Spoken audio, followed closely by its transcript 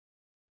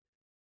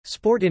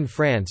Sport in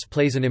France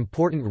plays an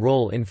important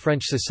role in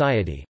French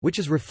society, which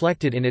is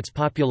reflected in its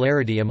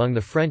popularity among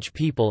the French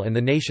people and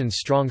the nation's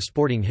strong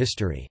sporting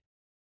history.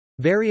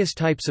 Various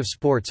types of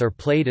sports are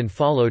played and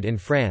followed in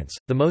France,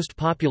 the most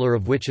popular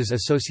of which is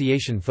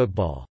association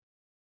football.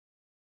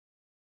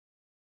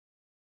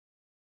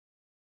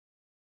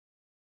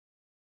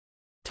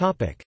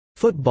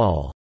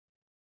 Football.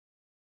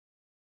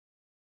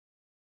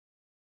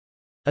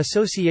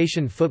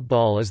 Association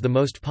football is the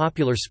most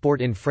popular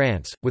sport in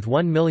France, with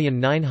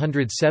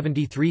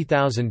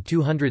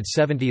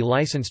 1,973,270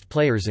 licensed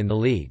players in the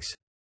leagues.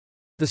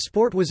 The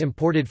sport was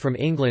imported from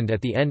England at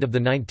the end of the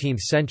 19th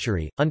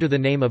century, under the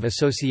name of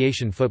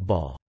association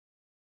football.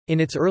 In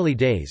its early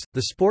days,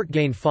 the sport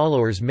gained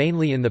followers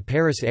mainly in the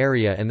Paris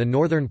area and the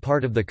northern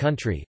part of the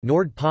country.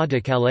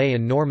 Nord-Pas-de-Calais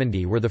and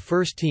Normandy were the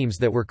first teams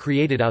that were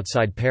created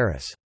outside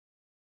Paris.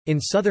 In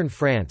southern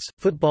France,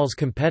 football's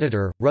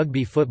competitor,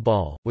 rugby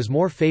football, was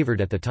more favoured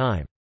at the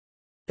time.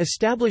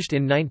 Established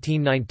in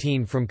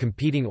 1919 from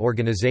competing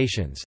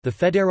organisations, the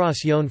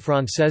Fédération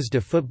Française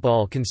de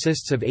Football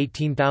consists of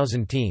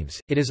 18,000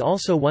 teams. It is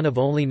also one of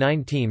only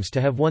 9 teams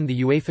to have won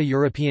the UEFA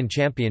European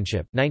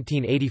Championship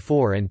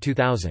 1984 and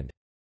 2000.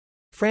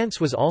 France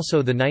was also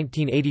the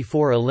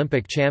 1984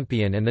 Olympic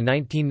champion and the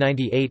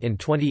 1998 and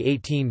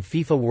 2018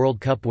 FIFA World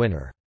Cup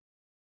winner.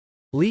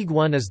 Ligue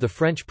 1 is the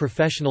French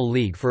professional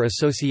league for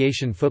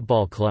association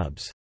football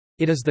clubs.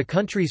 It is the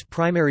country's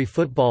primary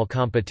football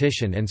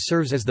competition and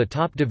serves as the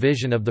top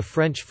division of the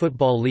French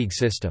Football League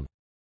system.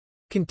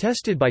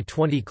 Contested by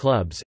 20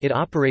 clubs, it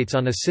operates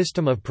on a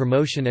system of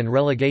promotion and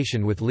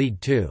relegation with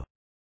Ligue 2.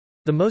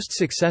 The most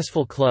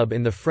successful club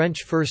in the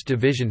French First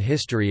Division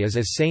history is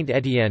as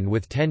Saint-Étienne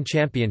with 10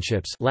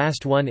 championships,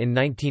 last one in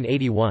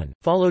 1981,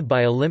 followed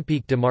by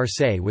Olympique de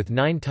Marseille with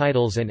 9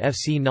 titles and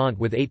FC Nantes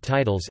with 8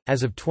 titles.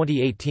 As of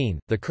 2018,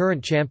 the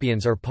current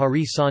champions are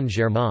Paris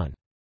Saint-Germain.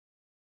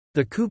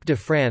 The Coupe de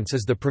France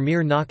is the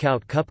premier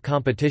knockout cup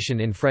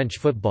competition in French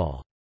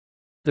football.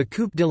 The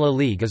Coupe de la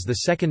Ligue is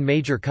the second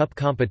major cup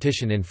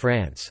competition in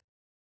France.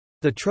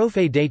 The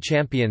Trophée des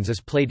Champions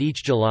is played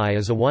each July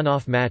as a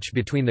one-off match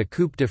between the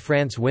Coupe de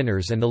France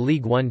winners and the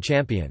Ligue 1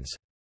 champions.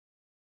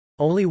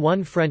 Only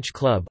one French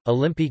club,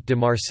 Olympique de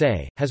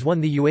Marseille, has won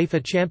the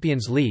UEFA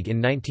Champions League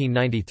in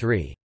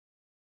 1993.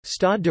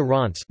 Stade de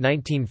Reims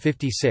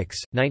 1956,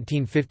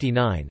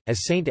 1959,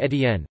 as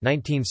Saint-Étienne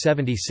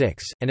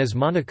 1976, and as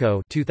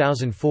Monaco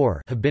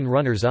 2004 have been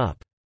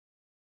runners-up.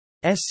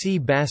 SC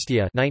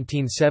Bastia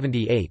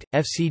 1978,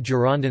 FC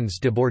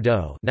Girondins de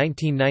Bordeaux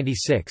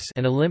 1996,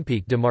 and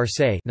Olympique de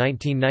Marseille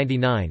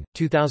 1999,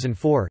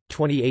 2004,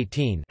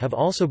 2018 have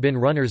also been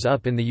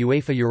runners-up in the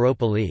UEFA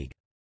Europa League.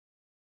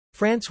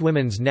 France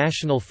women's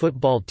national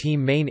football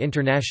team main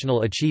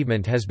international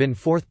achievement has been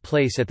 4th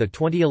place at the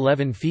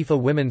 2011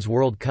 FIFA Women's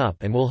World Cup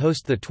and will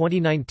host the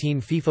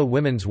 2019 FIFA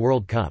Women's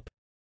World Cup.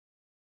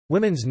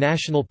 Women's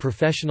national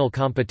professional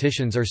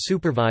competitions are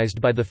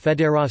supervised by the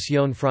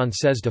Fédération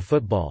Française de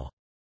Football.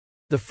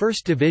 The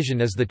first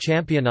division is the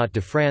Championnat de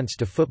France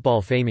de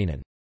football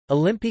féminin.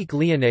 Olympique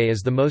Lyonnais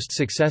is the most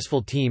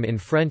successful team in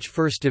French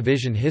First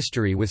Division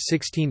history with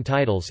 16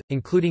 titles,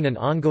 including an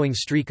ongoing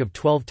streak of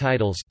 12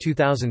 titles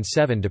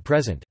 2007 to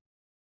present.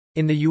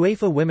 In the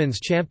UEFA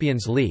Women's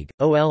Champions League,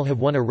 OL have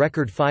won a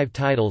record 5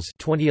 titles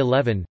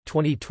 2011,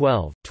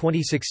 2012,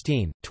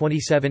 2016,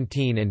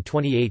 2017 and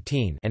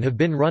 2018 and have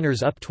been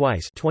runners-up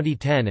twice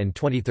 2010 and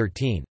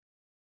 2013.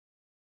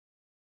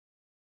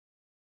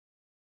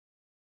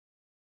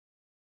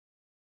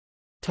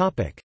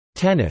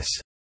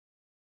 Tennis.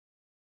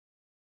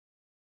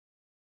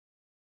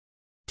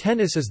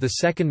 Tennis is the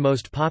second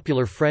most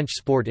popular French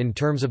sport in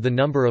terms of the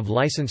number of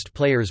licensed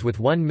players with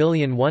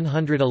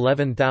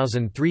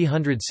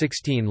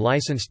 1,111,316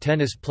 licensed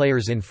tennis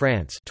players in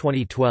France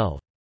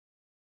 2012.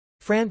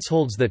 France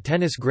holds the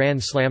tennis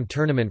Grand Slam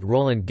tournament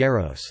Roland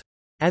Garros.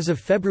 As of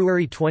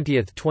February 20,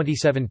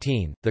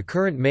 2017, the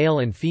current male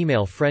and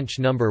female French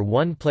number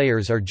 1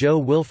 players are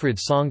Jo-Wilfried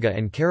Tsonga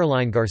and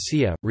Caroline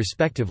Garcia,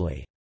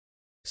 respectively.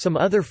 Some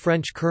other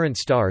French current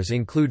stars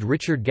include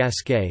Richard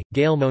Gasquet,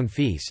 Gaël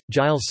Monfils,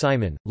 Gilles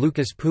Simon,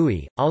 Lucas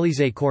Pouille,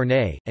 Alizé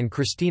Cornet, and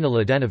Kristina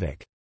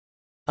Mladenovic.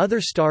 Other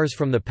stars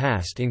from the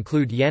past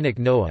include Yannick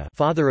Noah,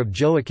 father of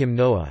Joachim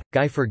Noah,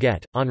 Guy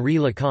Forget, Henri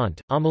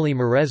Leconte, Amélie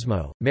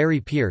Mauresmo,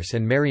 Mary Pierce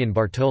and Marion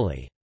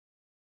Bartoli.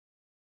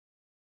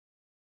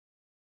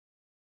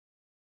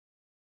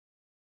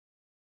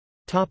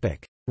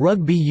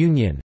 Rugby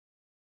union.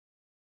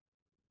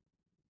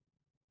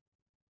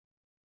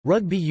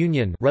 Rugby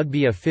union,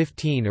 rugby a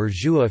 15 or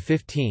jeu a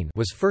 15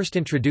 was first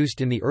introduced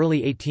in the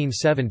early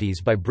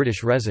 1870s by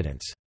British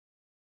residents.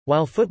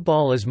 While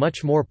football is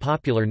much more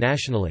popular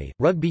nationally,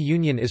 rugby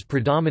union is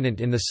predominant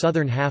in the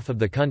southern half of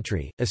the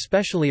country,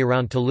 especially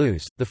around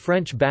Toulouse, the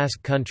French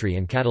Basque Country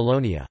and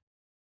Catalonia.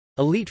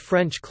 Elite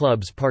French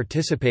clubs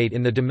participate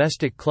in the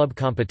domestic club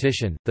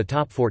competition, the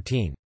top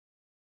 14.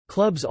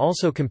 Clubs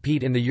also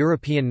compete in the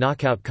European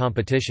knockout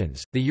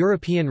competitions, the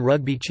European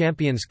Rugby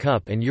Champions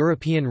Cup and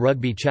European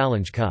Rugby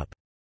Challenge Cup.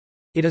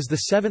 It is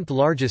the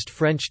seventh-largest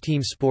French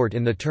team sport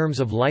in the terms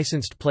of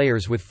licensed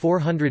players with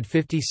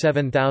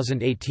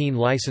 457,018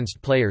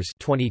 licensed players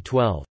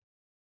 2012.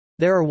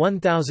 There are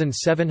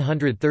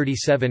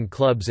 1,737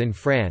 clubs in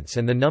France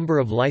and the number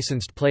of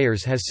licensed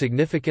players has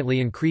significantly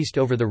increased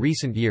over the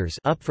recent years,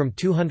 up from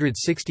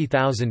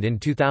 260,000 in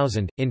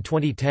 2000. In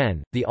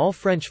 2010, the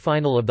all-French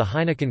final of the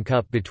Heineken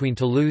Cup between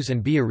Toulouse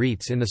and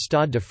Biarritz in the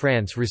Stade de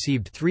France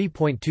received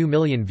 3.2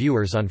 million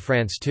viewers on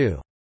France 2.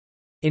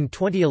 In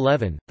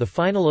 2011, the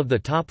final of the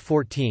top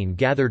 14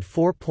 gathered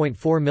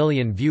 4.4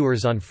 million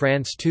viewers on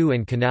France 2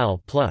 and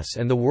Canal+,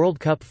 and the World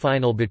Cup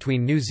final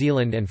between New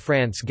Zealand and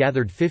France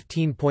gathered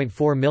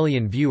 15.4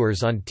 million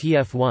viewers on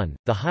TF1,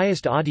 the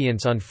highest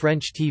audience on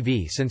French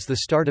TV since the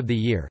start of the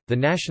year. The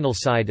national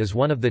side is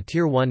one of the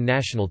Tier 1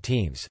 national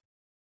teams.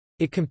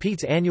 It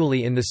competes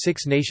annually in the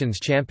Six Nations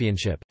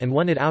Championship, and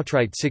won it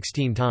outright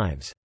 16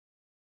 times.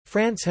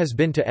 France has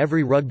been to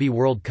every Rugby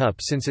World Cup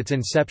since its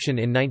inception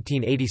in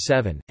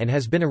 1987, and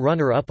has been a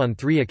runner-up on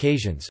 3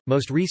 occasions,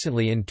 most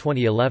recently in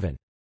 2011.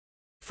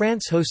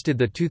 France hosted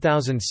the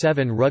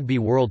 2007 Rugby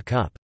World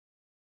Cup.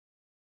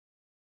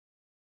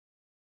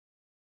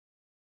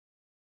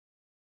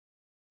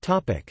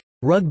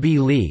 Rugby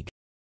League.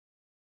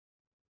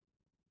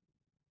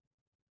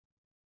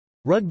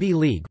 Rugby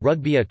League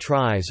Rugby à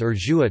Tries or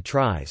Jeux à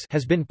Tries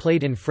has been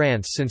played in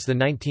France since the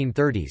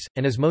 1930s,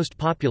 and is most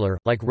popular,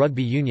 like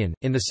rugby union,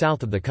 in the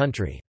south of the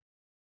country.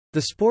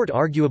 The sport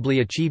arguably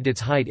achieved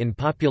its height in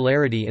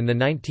popularity in the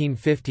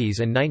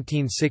 1950s and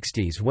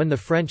 1960s when the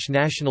French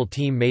national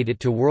team made it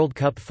to World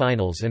Cup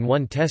finals and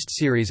won Test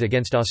series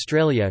against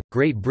Australia,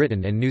 Great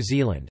Britain and New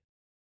Zealand.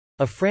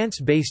 A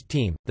France-based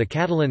team, the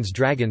Catalans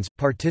Dragons,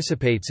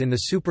 participates in the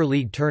Super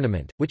League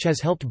tournament, which has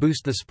helped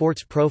boost the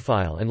sport's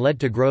profile and led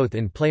to growth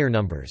in player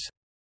numbers.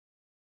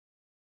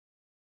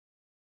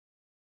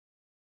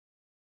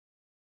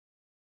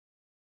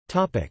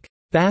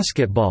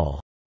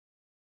 Basketball.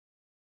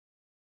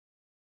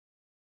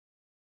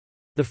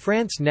 The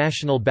France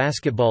national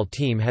basketball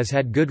team has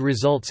had good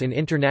results in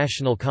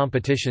international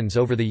competitions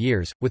over the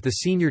years, with the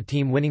senior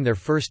team winning their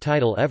first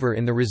title ever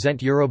in the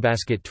recent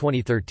Eurobasket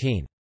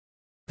 2013.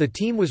 The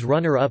team was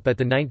runner-up at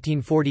the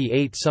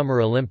 1948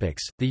 Summer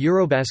Olympics, the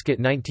Eurobasket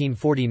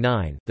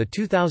 1949, the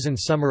 2000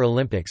 Summer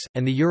Olympics,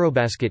 and the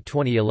Eurobasket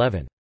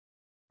 2011.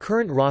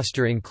 Current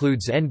roster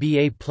includes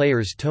NBA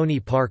players Tony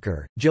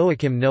Parker,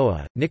 Joachim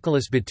Noah,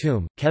 Nicolas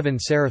Batum, Kevin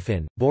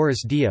Serafin,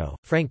 Boris Dio,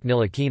 Frank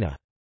Ntilikina.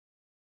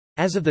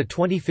 As of the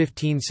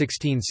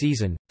 2015-16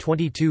 season,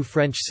 22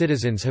 French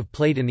citizens have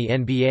played in the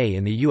NBA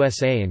in the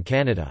USA and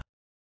Canada.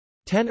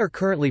 10 are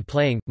currently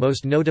playing,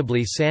 most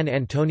notably San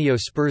Antonio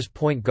Spurs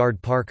point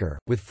guard Parker,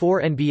 with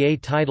 4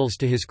 NBA titles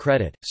to his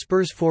credit,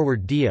 Spurs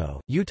forward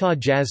Dio, Utah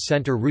Jazz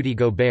center Rudy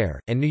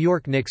Gobert, and New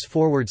York Knicks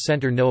forward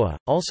center Noah,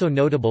 also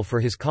notable for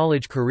his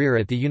college career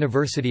at the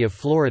University of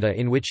Florida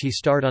in which he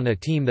starred on a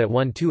team that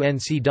won 2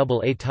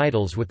 NCAA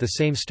titles with the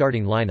same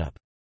starting lineup.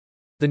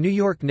 The New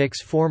York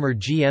Knicks former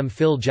GM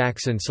Phil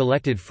Jackson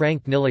selected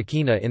Frank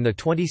Ntilikina in the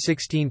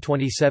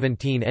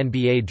 2016-2017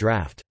 NBA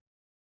draft.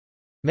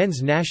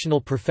 Men's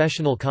national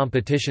professional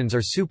competitions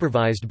are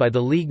supervised by the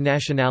Ligue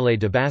Nationale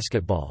de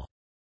Basketball.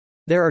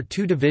 There are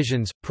 2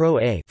 divisions, Pro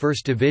A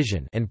First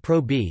Division and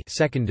Pro B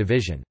Second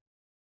Division.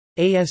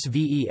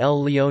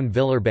 ASVEL Lyon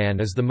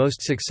Villeurbanne is the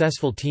most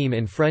successful team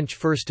in French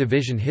First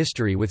Division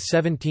history with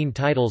 17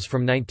 titles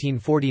from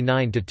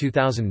 1949 to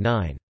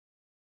 2009.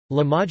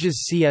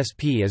 Limoges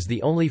CSP is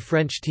the only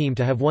French team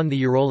to have won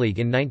the Euroleague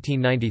in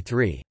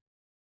 1993.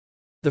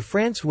 The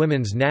France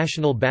women's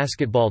national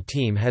basketball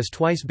team has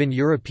twice been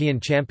European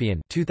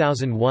champion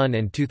 2001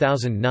 and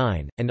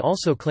 2009, and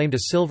also claimed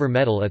a silver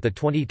medal at the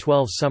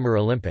 2012 Summer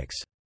Olympics.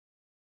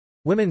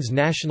 Women's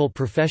national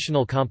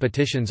professional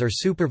competitions are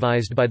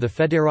supervised by the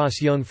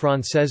Fédération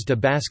Française de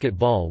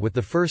Basketball, with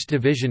the first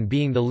division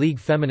being the Ligue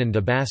Féminine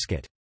de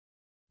Basket.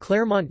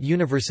 Clermont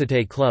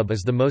Université Club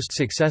is the most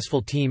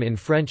successful team in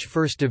French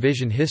First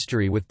Division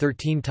history with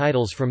 13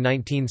 titles from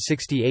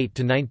 1968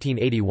 to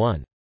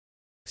 1981.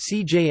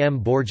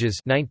 CJM Bourges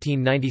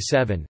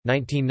 1997,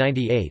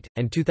 1998,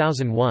 and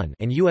 2001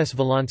 and US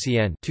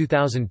Valenciennes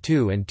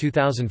 2002 and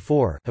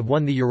 2004 have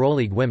won the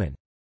Euroleague Women.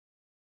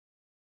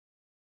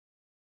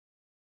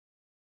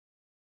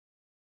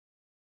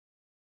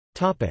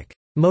 Topic: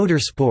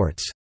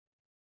 Motorsports.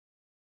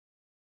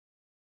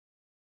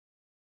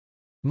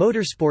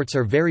 Motorsports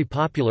are very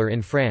popular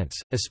in France,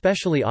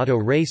 especially auto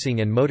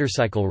racing and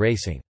motorcycle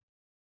racing.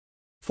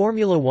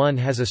 Formula One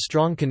has a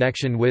strong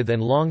connection with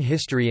and long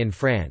history in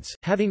France,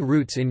 having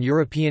roots in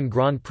European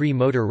Grand Prix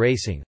motor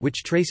racing,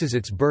 which traces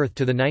its birth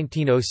to the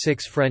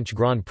 1906 French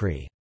Grand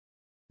Prix.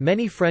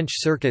 Many French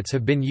circuits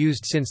have been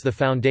used since the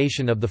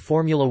foundation of the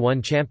Formula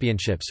One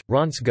Championships: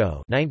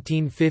 Reims-Go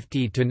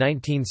 (1950 to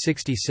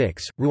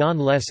 1966),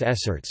 Rouen-Les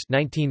Essarts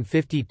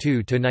 (1952 to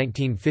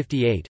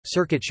 1958),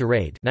 Circuit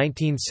Charade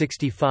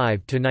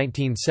 (1965 to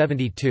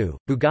 1972),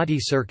 Bugatti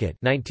Circuit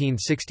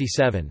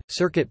 (1967),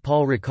 Circuit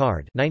Paul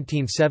Ricard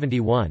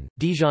 (1971),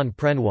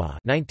 Dijon-Prenois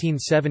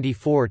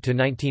 (1974 to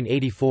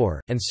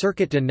 1984), and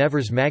Circuit de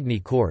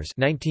Nevers-Magny-Cours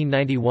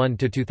 (1991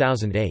 to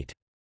 2008).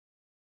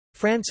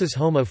 France is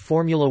home of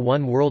Formula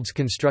One World's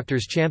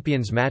Constructors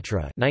Champions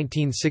Matra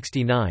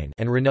 (1969)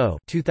 and Renault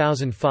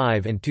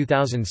 (2005 and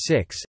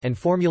 2006), and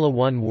Formula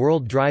One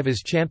World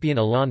Drivers Champion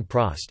Alain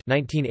Prost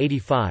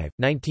 (1985,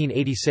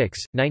 1986,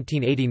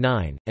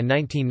 1989, and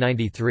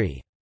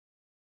 1993).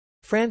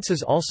 France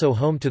is also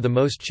home to the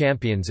most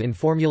champions in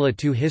Formula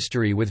 2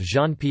 history, with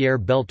Jean-Pierre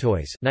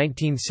Beltoise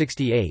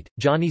 (1968),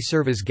 Johnny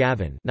Servais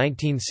Gavin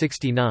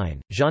 (1969),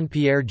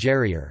 Jean-Pierre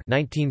Jarier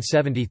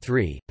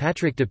 (1973),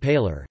 Patrick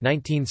Depailler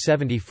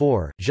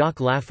 (1974), Jacques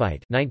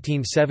Laffite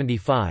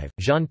 (1975),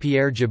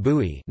 Jean-Pierre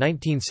Jabouille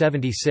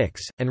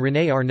 (1976), and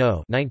René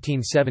Arnoux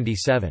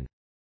 (1977).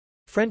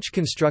 French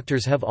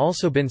constructors have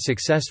also been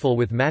successful,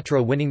 with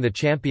Matra winning the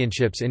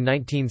championships in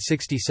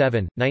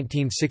 1967,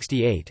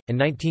 1968, and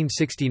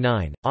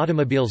 1969,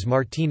 Automobiles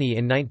Martini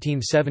in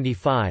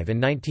 1975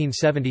 and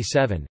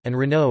 1977, and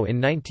Renault in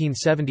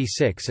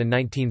 1976 and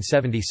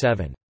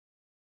 1977.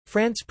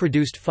 France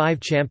produced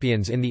 5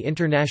 champions in the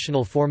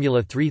International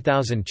Formula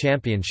 3000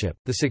 Championship,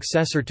 the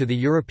successor to the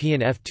European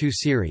F2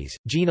 Series: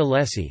 Jean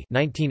Alesi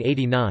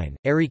 (1989),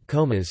 Éric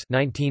Comas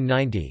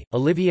 (1990),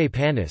 Olivier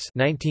Panis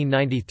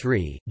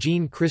 (1993),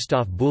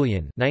 Jean-Christophe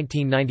Bouillon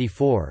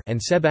 (1994), and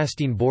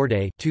Sébastien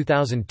Bourdais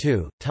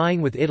 (2002),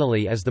 tying with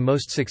Italy as the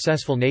most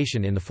successful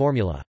nation in the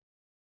formula.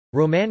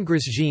 Romain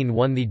Grosjean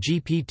won the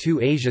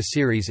GP2 Asia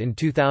Series in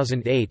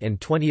 2008 and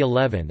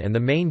 2011 and the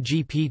main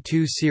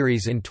GP2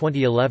 Series in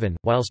 2011,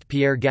 whilst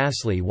Pierre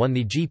Gasly won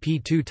the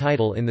GP2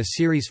 title in the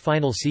series'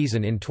 final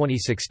season in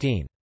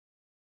 2016.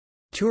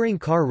 Touring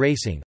car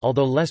racing,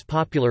 although less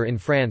popular in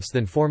France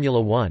than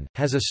Formula One,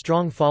 has a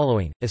strong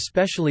following,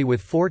 especially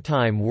with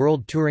 4-time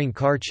World Touring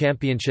Car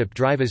Championship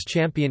Drivers'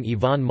 Champion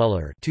Yvon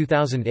Muller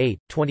 (2008,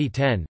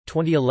 2010,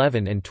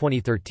 2011 and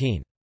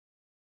 2013).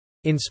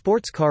 In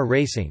sports car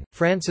racing,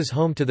 France is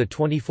home to the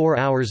 24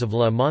 Hours of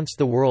Le Mans,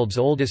 the world's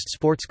oldest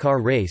sports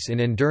car race in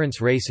endurance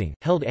racing,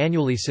 held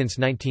annually since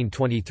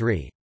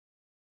 1923.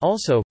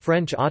 Also,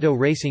 French auto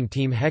racing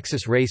team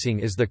Hexus Racing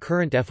is the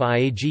current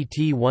FIA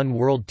GT1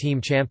 World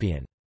Team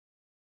Champion.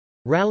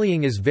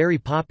 Rallying is very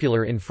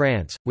popular in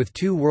France, with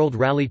 2 World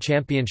Rally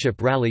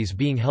Championship rallies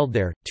being held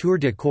there: Tour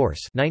de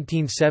Corse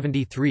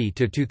 (1973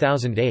 to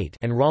 2008)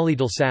 and Rallye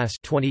d'Alsace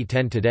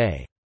 (2010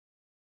 today).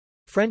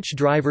 French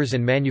drivers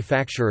and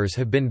manufacturers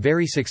have been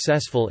very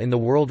successful in the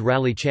World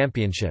Rally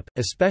Championship,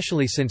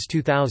 especially since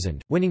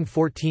 2000, winning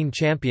 14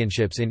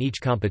 championships in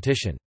each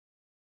competition.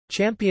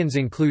 Champions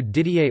include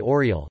Didier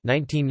Auriol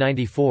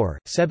 (1994),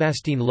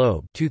 Sébastien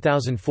Loeb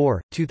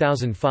 (2004,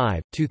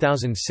 2005,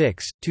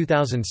 2006,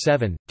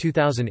 2007,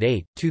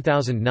 2008,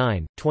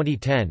 2009,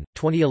 2010,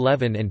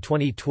 2011, and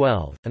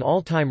 2012, an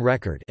all-time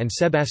record, and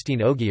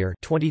Sébastien Ogier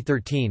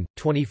 (2013,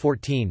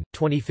 2014,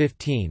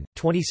 2015,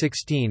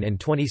 2016, and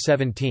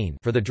 2017)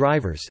 for the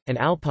drivers, and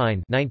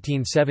Alpine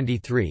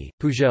 (1973),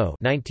 Peugeot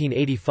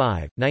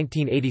 (1985,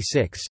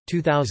 1986,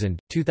 2000,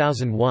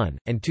 2001,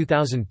 and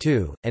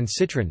 2002), and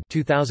Citroën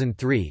 (2003,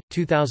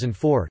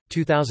 2004,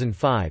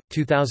 2005,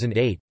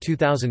 2008,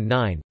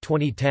 2009,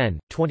 2010,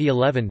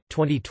 2011,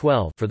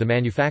 2012 for the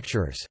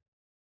manufacturers.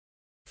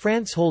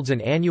 France holds an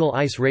annual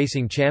ice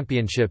racing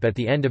championship at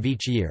the end of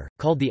each year,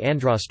 called the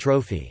Andros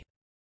Trophy.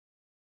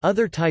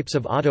 Other types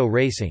of auto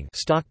racing,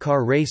 stock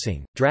car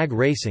racing, drag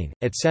racing,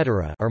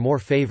 etc., are more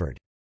favored.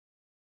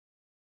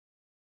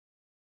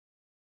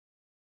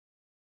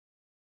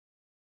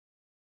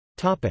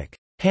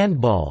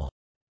 Handball.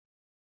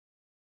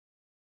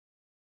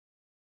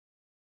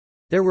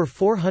 There were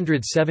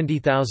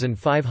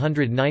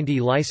 470,590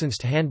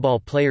 licensed handball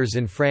players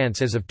in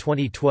France as of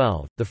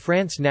 2012. The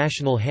France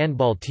national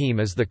handball team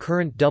is the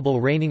current double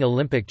reigning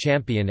Olympic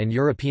champion and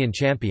European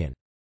champion.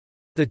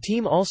 The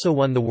team also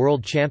won the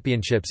World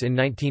Championships in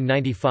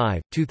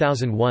 1995,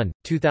 2001,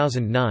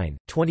 2009,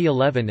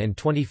 2011 and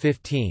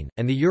 2015,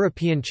 and the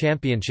European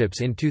Championships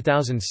in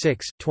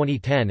 2006,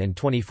 2010 and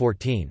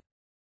 2014.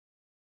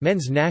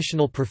 Men's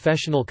national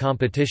professional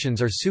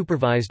competitions are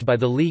supervised by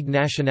the Ligue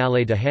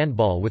nationale de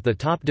handball, with the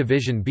top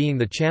division being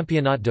the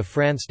Championnat de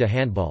France de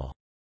handball.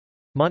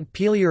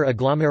 Montpellier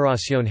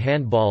Agglomération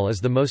Handball is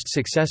the most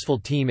successful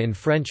team in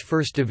French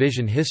First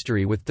Division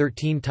history, with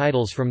 13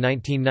 titles from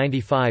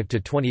 1995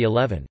 to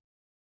 2011.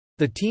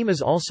 The team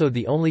is also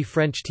the only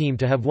French team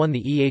to have won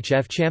the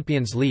EHF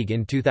Champions League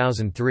in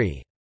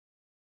 2003.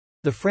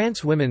 The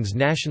France women's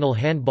national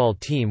handball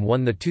team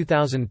won the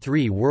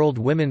 2003 World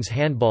Women's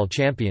Handball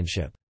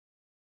Championship.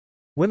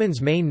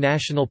 Women's main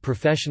national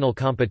professional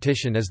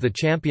competition is the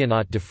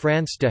Championnat de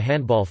France de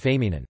handball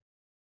féminin.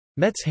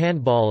 Metz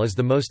Handball is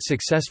the most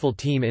successful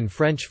team in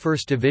French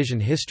First Division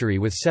history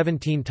with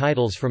 17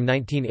 titles from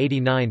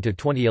 1989 to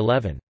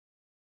 2011.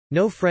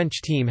 No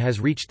French team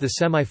has reached the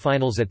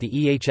semi-finals at the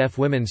EHF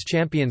Women's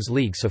Champions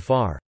League so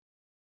far.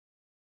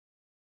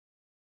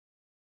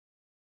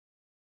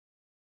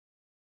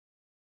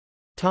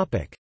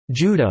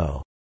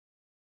 Judo.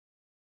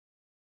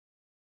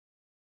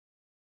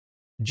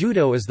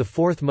 Judo is the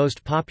fourth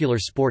most popular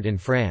sport in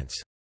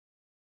France.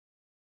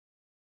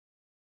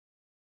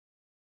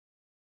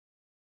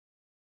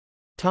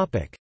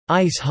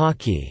 Ice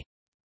hockey.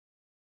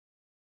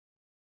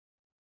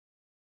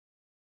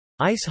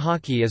 Ice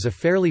hockey is a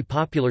fairly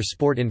popular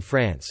sport in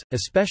France,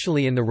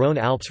 especially in the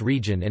Rhône-Alpes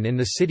region and in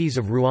the cities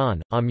of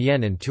Rouen,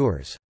 Amiens and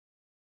Tours.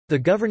 The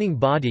governing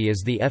body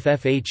is the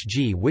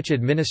FFHG, which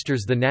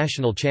administers the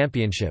national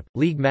championship,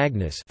 Ligue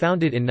Magnus,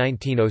 founded in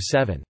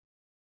 1907.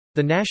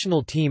 The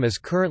national team is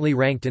currently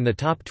ranked in the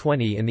top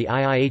 20 in the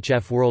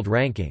IIHF World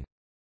Ranking.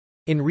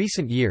 In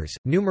recent years,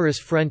 numerous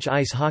French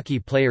ice hockey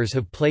players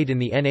have played in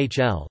the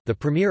NHL, the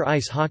premier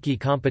ice hockey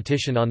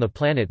competition on the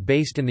planet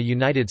based in the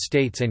United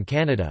States and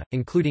Canada,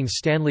 including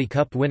Stanley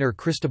Cup winner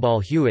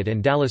Cristobal Hewitt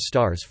and Dallas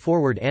Stars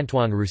forward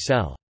Antoine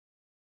Roussel.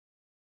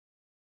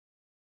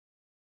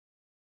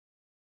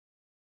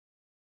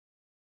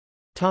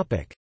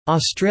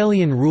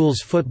 Australian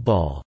rules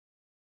football.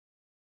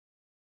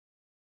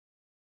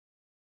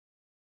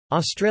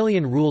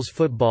 Australian rules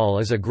football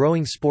is a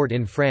growing sport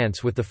in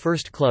France with the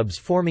first clubs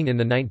forming in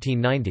the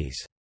 1990s.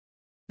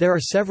 There are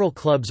several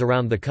clubs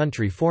around the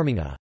country forming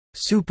a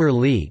Super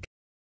League,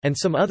 and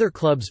some other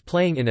clubs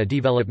playing in a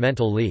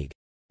developmental league.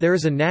 There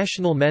is a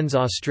national men's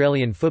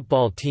Australian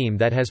football team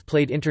that has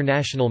played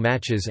international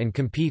matches and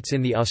competes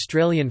in the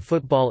Australian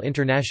Football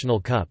International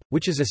Cup,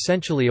 which is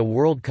essentially a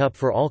World Cup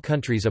for all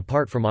countries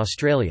apart from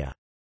Australia.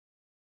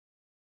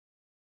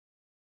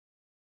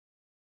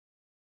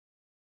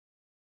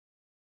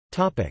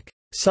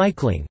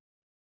 Cycling.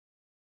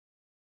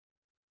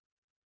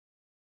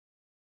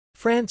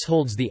 France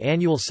holds the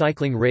annual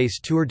cycling race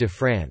Tour de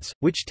France,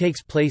 which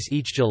takes place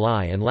each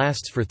July and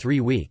lasts for 3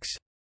 weeks.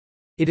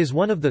 It is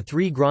one of the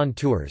 3 Grand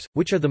Tours,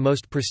 which are the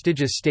most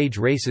prestigious stage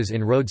races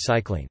in road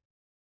cycling.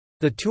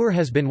 The Tour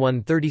has been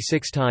won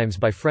 36 times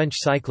by French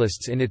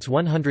cyclists in its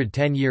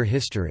 110-year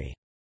history.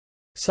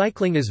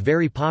 Cycling is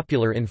very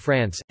popular in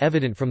France,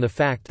 evident from the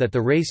fact that the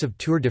race of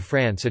Tour de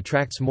France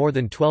attracts more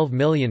than 12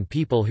 million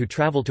people who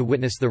travel to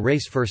witness the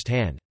race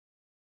firsthand.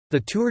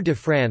 The Tour de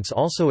France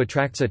also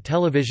attracts a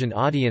television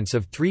audience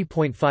of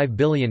 3.5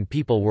 billion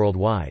people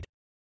worldwide.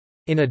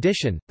 In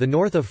addition, the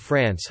north of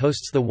France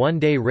hosts the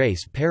one-day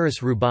race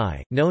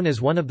Paris-Roubaix, known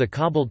as one of the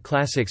cobbled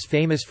classics,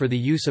 famous for the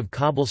use of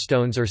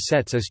cobblestones or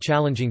sets as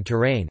challenging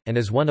terrain, and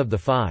as one of the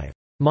 5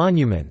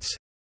 monuments,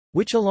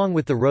 which along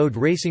with the Road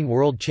Racing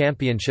World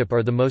Championship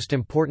are the most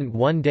important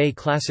one-day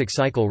classic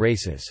cycle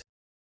races.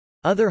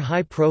 Other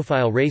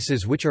high-profile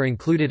races which are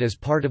included as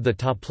part of the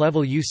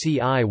top-level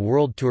UCI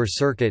World Tour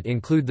circuit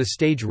include the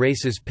stage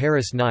races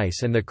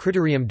Paris-Nice and the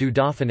Critérium du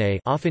Dauphiné,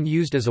 often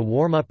used as a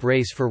warm-up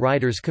race for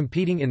riders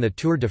competing in the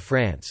Tour de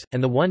France,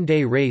 and the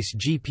one-day race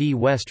GP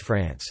West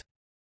France.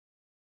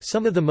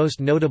 Some of the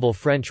most notable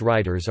French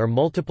riders are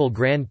multiple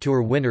Grand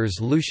Tour winners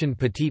Lucien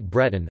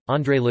Petit-Breton,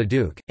 André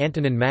Leduc,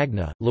 Antonin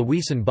Magna,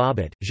 Louison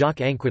Bobet,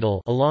 Jacques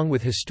Anquetil, along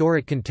with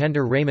historic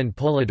contender Raymond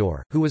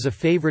Poulidor, who was a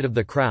favorite of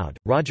the crowd,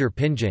 Roger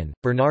Pingin,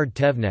 Bernard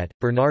Thévenet,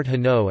 Bernard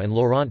Hinault and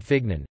Laurent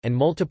Fignon, and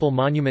multiple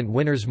monument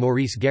winners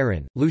Maurice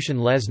Guérin, Lucien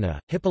Lesne,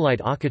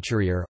 Hippolyte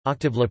Aucouturier,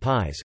 Octave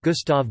Lepage,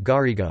 Gustave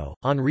Garrigou,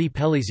 Henri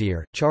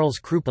Pélissier, Charles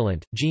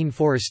Croupelant, Jean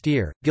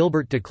Forestier,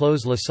 Gilbert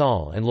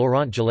Duclos-Lassalle and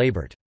Laurent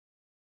Jalabert.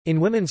 In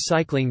women's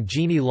cycling,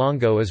 Jeannie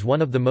Longo is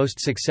one of the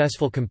most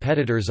successful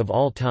competitors of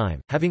all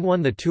time, having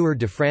won the Tour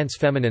de France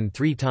Féminine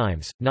 3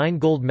 times, 9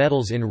 gold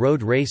medals in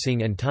road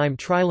racing and time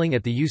trialling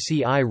at the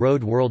UCI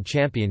Road World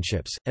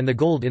Championships, and the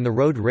gold in the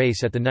road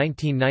race at the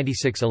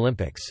 1996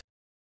 Olympics.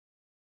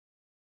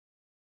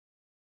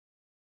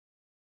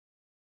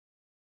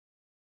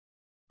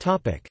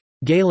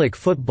 Gaelic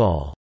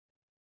football.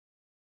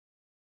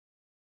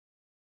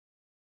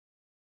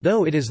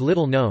 Though it is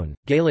little known,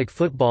 Gaelic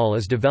football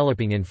is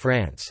developing in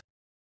France.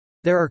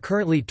 There are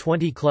currently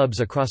 20 clubs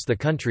across the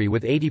country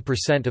with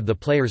 80% of the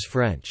players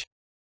French.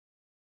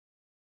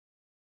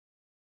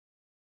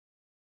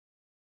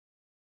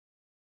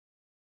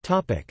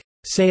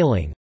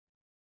 Sailing.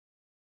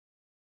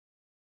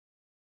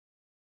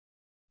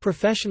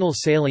 Professional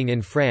sailing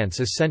in France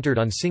is centered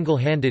on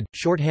single-handed,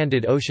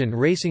 short-handed ocean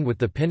racing, with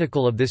the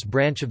pinnacle of this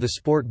branch of the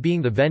sport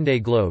being the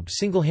Vendée Globe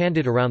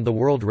single-handed around the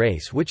world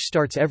race, which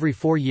starts every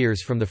 4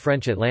 years from the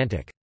French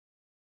Atlantic.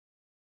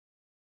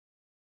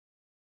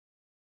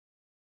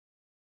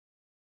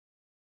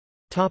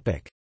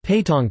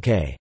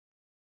 Pétanque.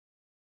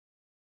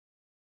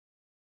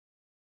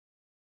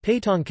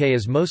 Pétanque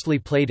is mostly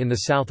played in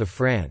the south of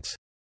France.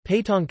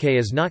 Pétanque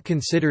is not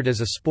considered as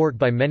a sport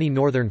by many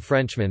northern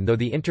Frenchmen, though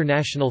the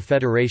International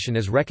Federation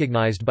is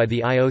recognized by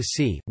the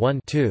IOC.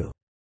 1-2.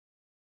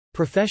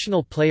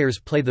 Professional players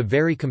play the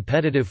very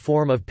competitive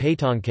form of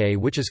pétanque,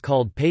 which is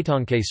called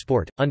pétanque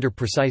sport, under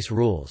precise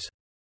rules.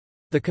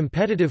 The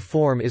competitive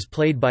form is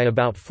played by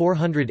about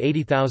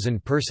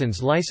 480,000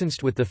 persons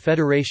licensed with the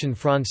Fédération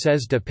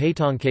Française de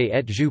Pétanque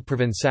et Jeux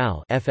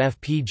Provençal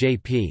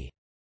 (FFPJP).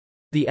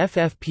 The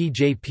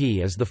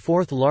FFPJP is the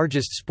fourth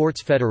largest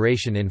sports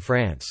federation in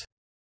France.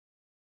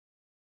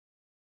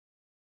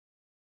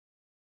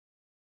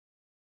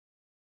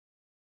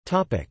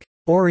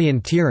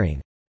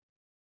 Orienteering.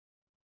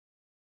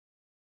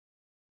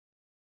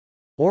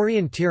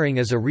 Orienteering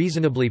is a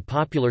reasonably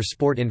popular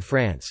sport in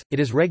France. It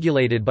is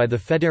regulated by the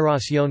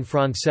Fédération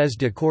Française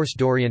de Course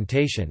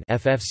d'Orientation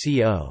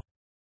 (FFCO).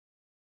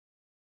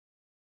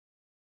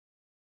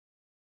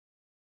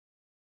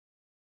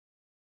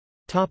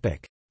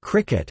 Topic: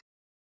 Cricket.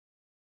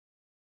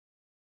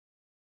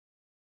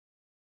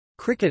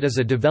 Cricket is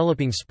a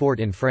developing sport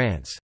in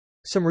France.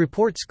 Some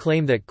reports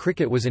claim that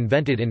cricket was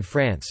invented in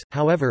France,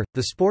 however,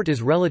 the sport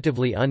is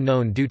relatively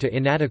unknown due to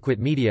inadequate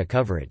media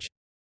coverage.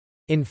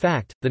 In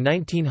fact, the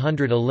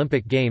 1900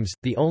 Olympic Games,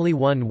 the only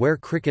one where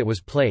cricket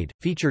was played,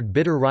 featured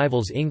bitter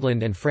rivals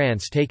England and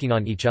France taking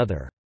on each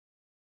other.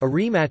 A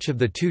rematch of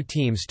the two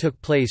teams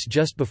took place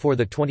just before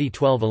the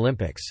 2012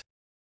 Olympics.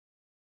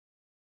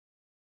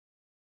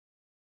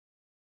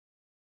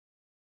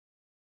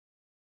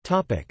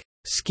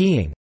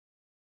 Skiing.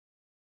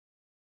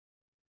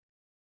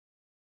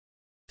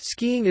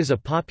 Skiing is a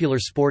popular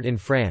sport in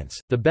France.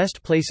 The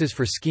best places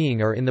for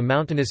skiing are in the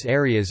mountainous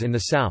areas in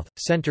the south,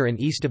 center and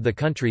east of the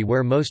country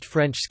where most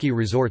French ski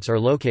resorts are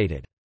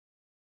located.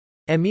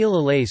 Émile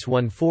Alais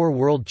won 4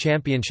 World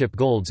Championship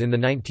golds in the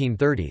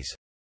 1930s.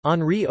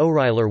 Henri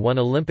Oreiller won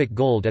Olympic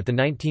gold at the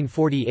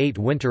 1948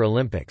 Winter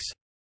Olympics.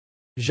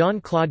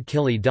 Jean-Claude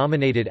Killy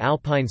dominated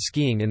alpine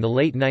skiing in the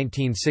late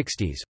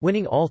 1960s,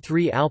 winning all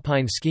 3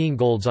 alpine skiing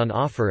golds on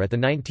offer at the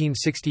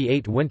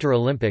 1968 Winter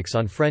Olympics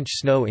on French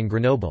snow in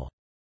Grenoble.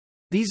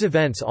 These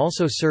events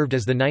also served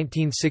as the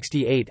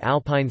 1968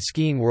 Alpine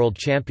Skiing World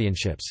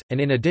Championships, and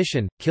in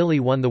addition,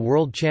 Killy won the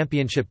World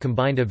Championship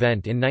combined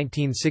event in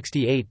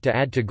 1968 to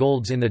add to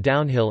golds in the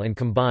downhill and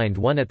combined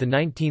one at the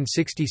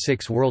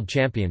 1966 World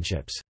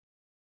Championships.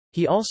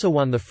 He also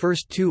won the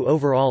first 2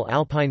 overall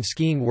Alpine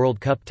Skiing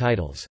World Cup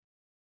titles.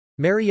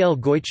 Marielle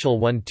Goitschel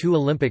won 2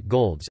 Olympic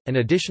golds, an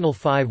additional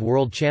 5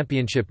 World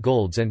Championship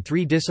golds and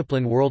 3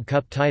 Discipline World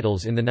Cup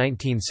titles in the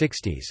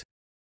 1960s.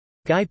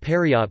 Guy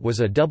Perriot was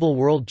a double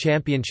World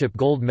Championship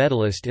gold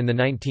medalist in the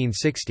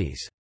 1960s.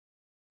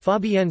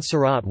 Fabienne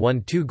Sarraute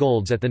won 2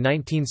 golds at the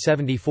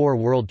 1974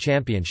 World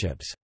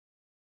Championships.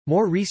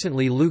 More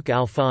recently, Luc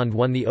Alphand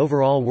won the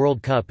overall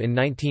World Cup in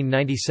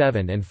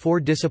 1997 and 4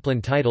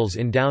 discipline titles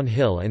in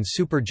downhill and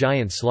super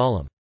giant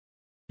slalom.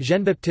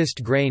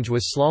 Jean-Baptiste Grange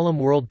was Slalom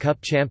World Cup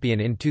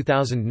champion in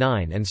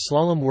 2009 and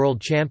Slalom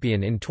World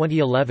Champion in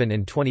 2011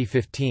 and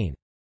 2015.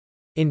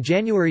 In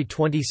January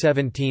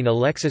 2017,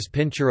 Alexis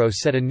Pinturault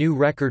set a new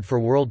record for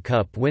World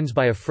Cup wins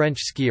by a French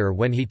skier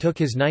when he took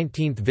his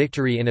 19th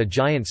victory in a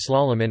giant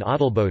slalom in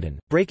Adelboden,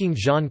 breaking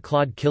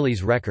Jean-Claude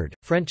Killy's record.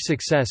 French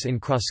success in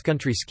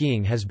cross-country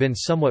skiing has been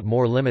somewhat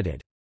more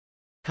limited.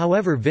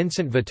 However,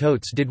 Vincent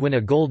Vitotes did win a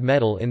gold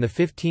medal in the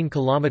 15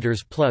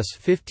 km plus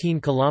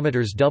 15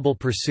 km double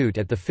pursuit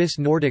at the FIS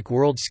Nordic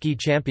World Ski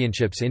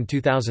Championships in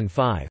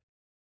 2005.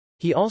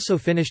 He also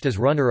finished as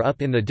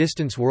runner-up in the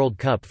Distance World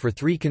Cup for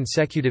 3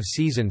 consecutive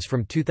seasons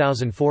from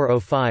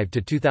 2004-05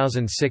 to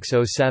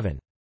 2006-07.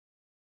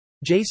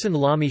 Jason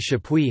Lamy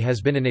Chapuis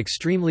has been an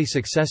extremely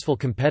successful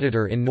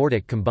competitor in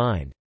Nordic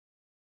combined.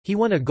 He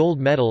won a gold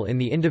medal in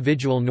the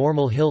individual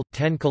normal hill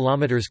 10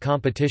 km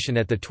competition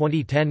at the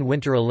 2010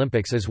 Winter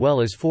Olympics as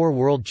well as 4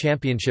 World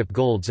Championship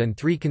golds and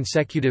 3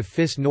 consecutive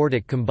FIS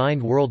Nordic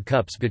combined World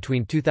Cups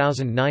between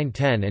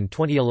 2009-10 and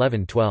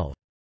 2011-12.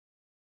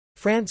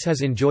 France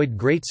has enjoyed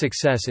great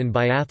success in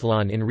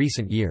biathlon in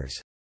recent years.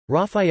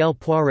 Raphaël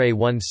Poiré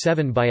won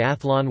 7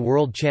 biathlon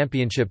World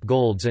Championship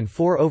golds and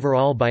 4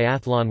 overall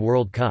biathlon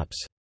World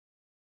Cups.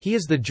 He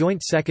is the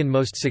joint second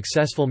most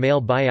successful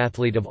male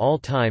biathlete of all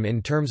time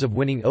in terms of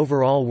winning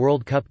overall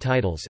World Cup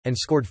titles, and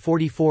scored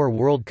 44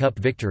 World Cup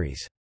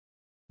victories.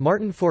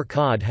 Martin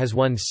Fourcade has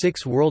won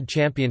 6 World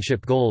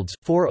Championship golds,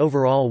 4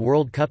 overall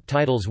World Cup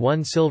titles,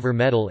 1 silver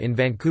medal in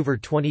Vancouver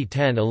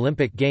 2010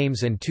 Olympic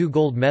Games and 2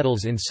 gold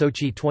medals in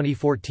Sochi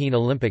 2014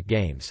 Olympic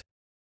Games.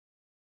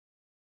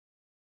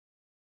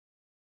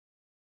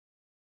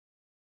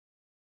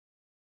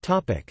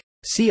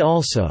 See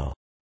also: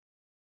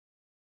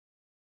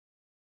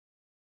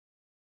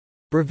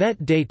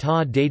 Brevet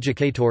d'état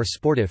d'éducateur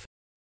sportif,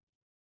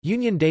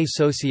 Union des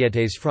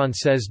Sociétés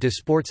Françaises de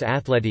Sports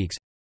Athlétiques,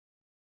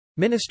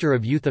 Minister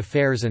of Youth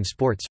Affairs and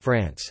Sports,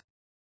 France.